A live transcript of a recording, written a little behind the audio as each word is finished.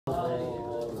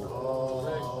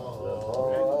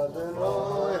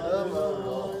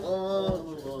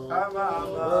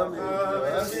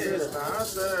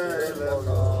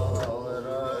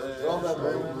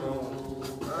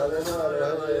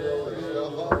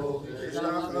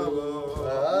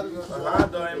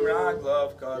Adoim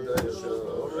Raglov Kadeshu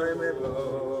Remevu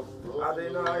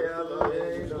Adonai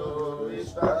Eloheinu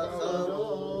Yishtachavu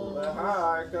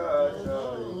V'Hakashu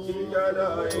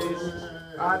Kikadosh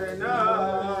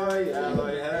Adonai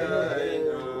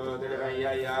Eloheinu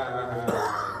Dirayaya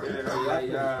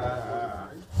Dirayaya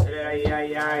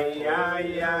Dirayaya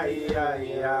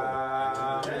Dirayaya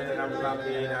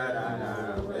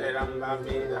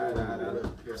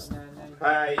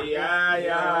Ay ay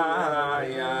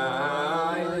ay ay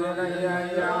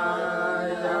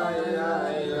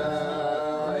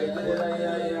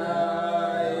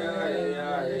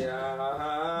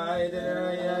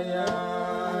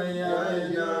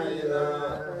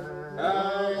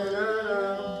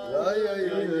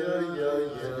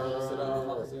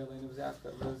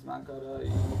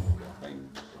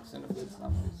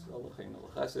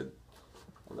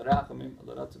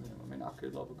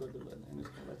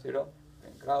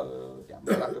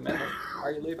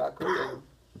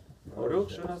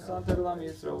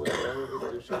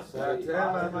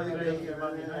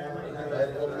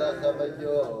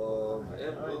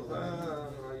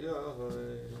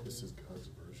This is God's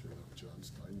version of John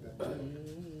Steinbeck.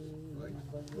 Right?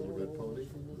 Little red pony,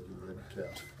 little red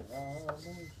calf.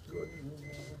 Good.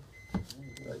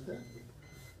 Right there.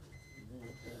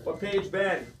 What page,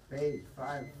 Ben? Page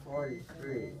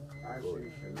 543.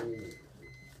 Shmini.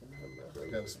 I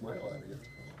got a smile out of you.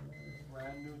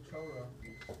 Brand new Torah.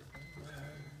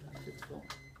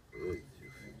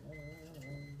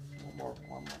 One more.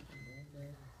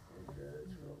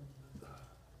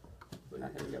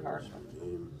 Not gonna get hard enough.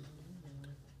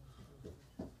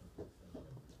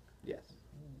 Yes.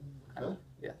 Huh?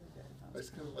 Yeah. It's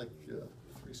kind of like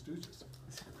Three Stooges.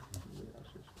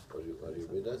 Are you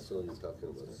with us or are you talking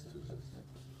about Stooges?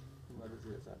 What is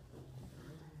it?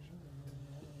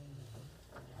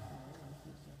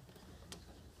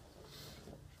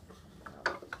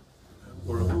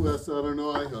 Baruch es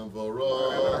Adonai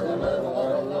Havarach.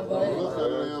 Baruch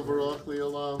Adonai Havarach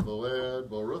li'olam v'led.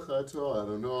 Baruch atah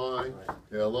Adonai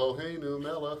Eloheinu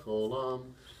melech olam.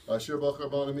 Asher bachar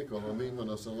banu mikol hamim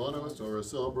v'nosan lanu es Torah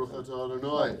sil. Baruch atah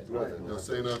Adonai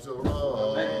Noseina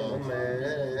Torah.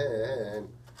 Amen.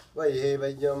 ויהי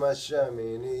ביום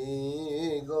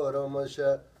השמיני גורו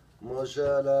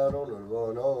משה לאהרון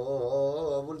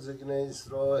ולבנו ולזקני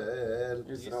ישראל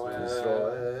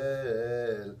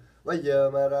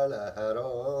ויאמר על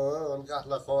אהרון קח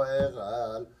לך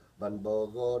עגל בן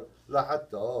בוגר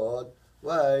לחטות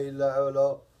וילעו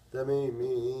לו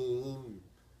תמימים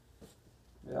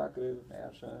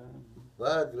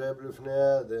ואקרב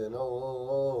לפני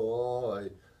אדוני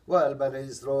ועל בני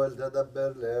ישראל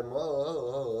תדבר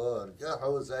לאמור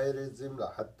כחוס העריצים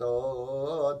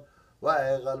לחטות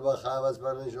ועגל וחבס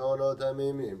בנשונו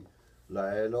תמימים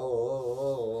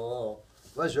לאלוה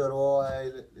ושרו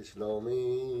העיל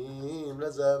לשלומים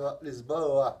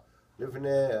לזבוח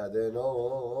לפני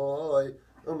אדוני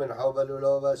ומנחו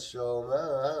בלולו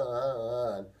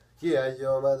בשומן כי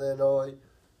היום אדוני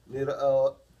נראה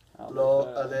לו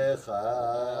עליכם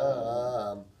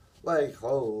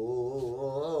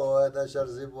ויקחו את אשר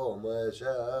זיבו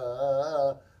משה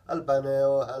על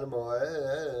פניהו על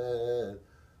מועד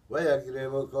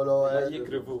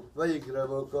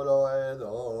ויקרבו כל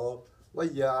עדו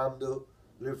ויעמדו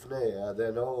לפני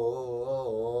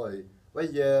אדוני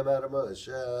ויאמר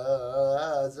משה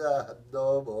זה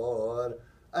הדבר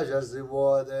אשר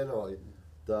זיבו אדוני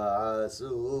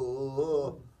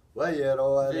תעשו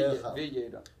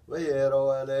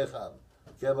ויראו עליכם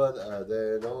כבוד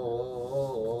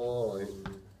אדוני.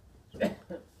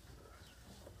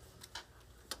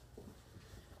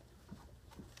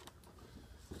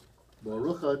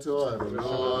 Baruch atah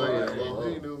Adonai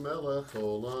Eloheinu melech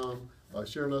olam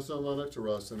asher nasa lana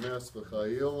Torah sames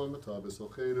v'chayil l'matah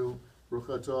b'solchenu Baruch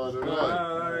atah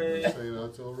Adonai Noseina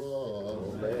Torah.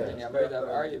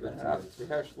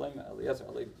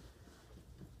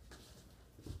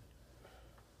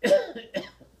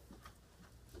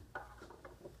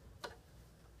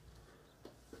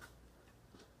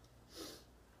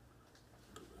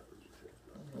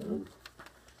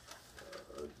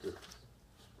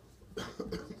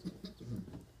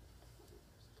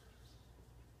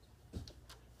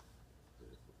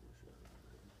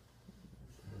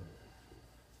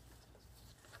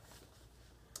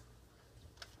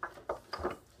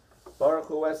 Baruch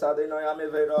Hu es Adonai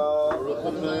HaMivorach. Baruch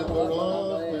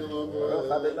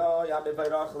Adonai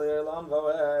HaMivorach le'olam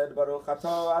v'oed. Baruch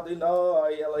atah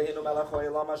Adonai Eloheinu melech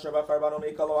haolam asher bachar banu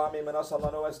mikol ha'amim v'nosan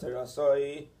lanu es Torah.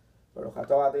 Baruch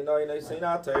atah Adonai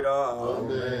Noseina Torah.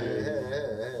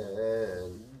 Amen.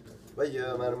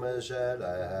 ויאמר משה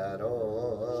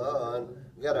לאהרון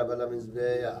قرب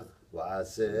למזבח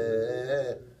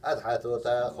ועשה עד חטות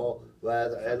אחו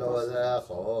ועד עלות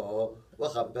אחו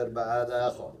וכפר בעד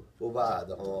אחו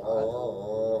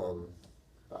ובעדهم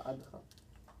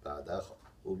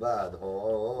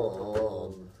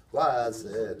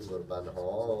ועשה את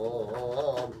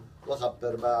קורבנهم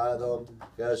וכפר בעדهم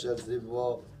כאשר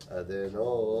ציוו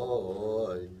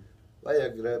אדוני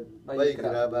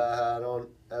ויקרב אהרון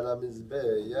אל המזבח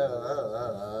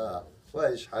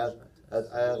וישחט את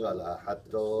עגל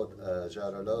החטות אשר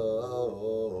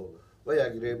לו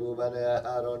ويقرب بني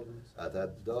أهرون أتى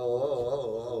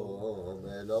الدوم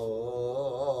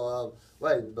إلهم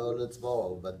ويتبول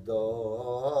اصبعه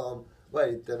بالدوم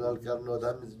ويتن الكرنوت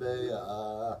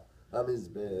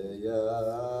همزبيا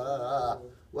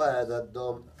وهذا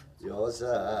الدوم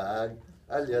يوساق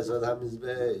اليسود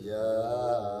همزبيا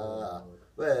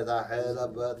وإذا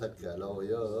حيلب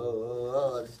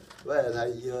وتكلويون وإذا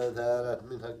يثارت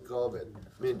منها الكوبل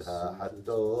منها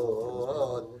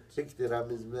حتون اكتر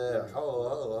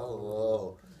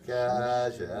مزبحو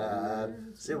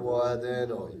كاشان سوى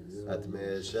دينوي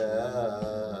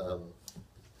أتمشام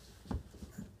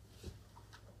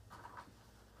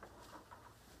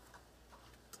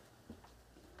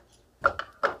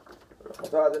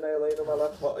אדוני אלוהינו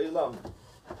מלך העולם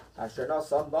אשר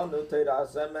נשא לנו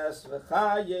תורת אמס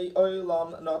וחיי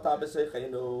עולם נטע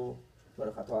בשכנו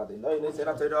ברוך אתה אדוני נשיא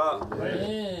התורה.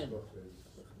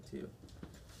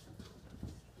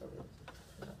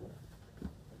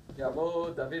 יבוא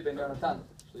דוד בן יונתן,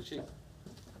 שלישי.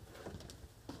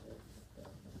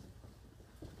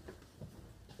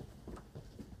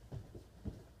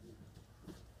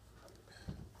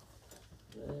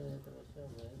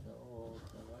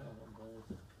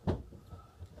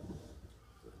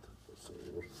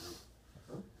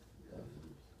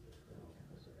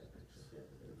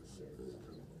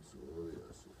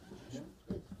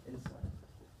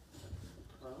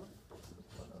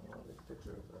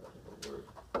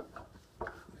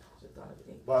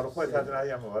 ברוך אתה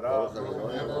אדוני המבורך,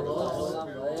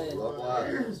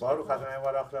 ברוך אדוני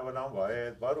המבורך לעולם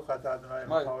ועד, ברוך אתה אדוני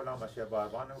מלך העולם אשר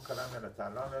בארבענו וכרם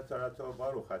ונתן לנו את תורתו,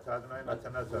 ברוך אתה אדוני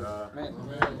נותן התורה. אמן.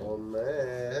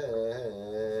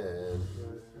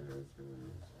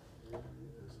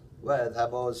 ואת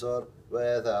הבוסר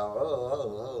ואת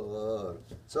העור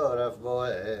שורף בו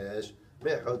אש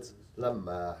מחוץ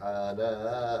למחנה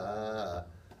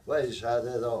וישחט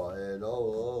את אוהלו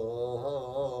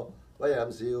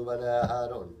וימסיאו בני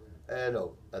אהרון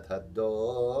אלו את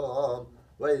הדום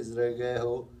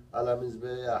ויזרקהו על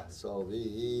המזבח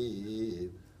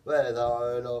סביב ואת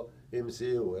האוהלו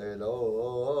המסיאו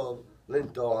אלו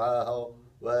לנטועהו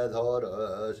ואת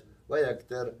הראש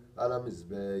ويكتر على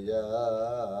مزبيح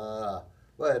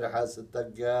ويرحس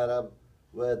التجارب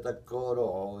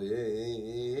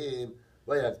وتكروعين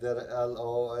ويكتر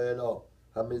الأويلو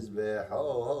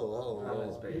همزبيحو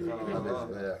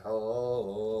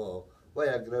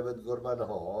ويقرب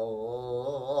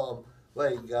قربانهم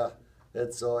ويقح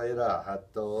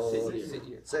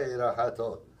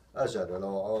سيراحتون أشر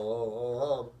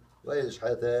لهم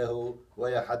ويشحته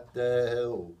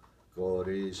ويحته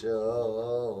كوريشون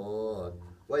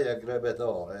ويقرب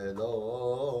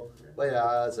طاعلو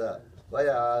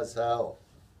ويعاساو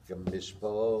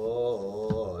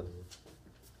كمشبون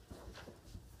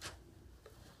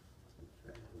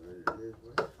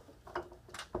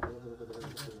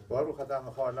ברוך אתה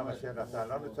המלך העולם אשר נתן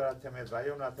לנו תורת אמת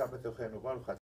והיום נעשה בתוכנו ברוך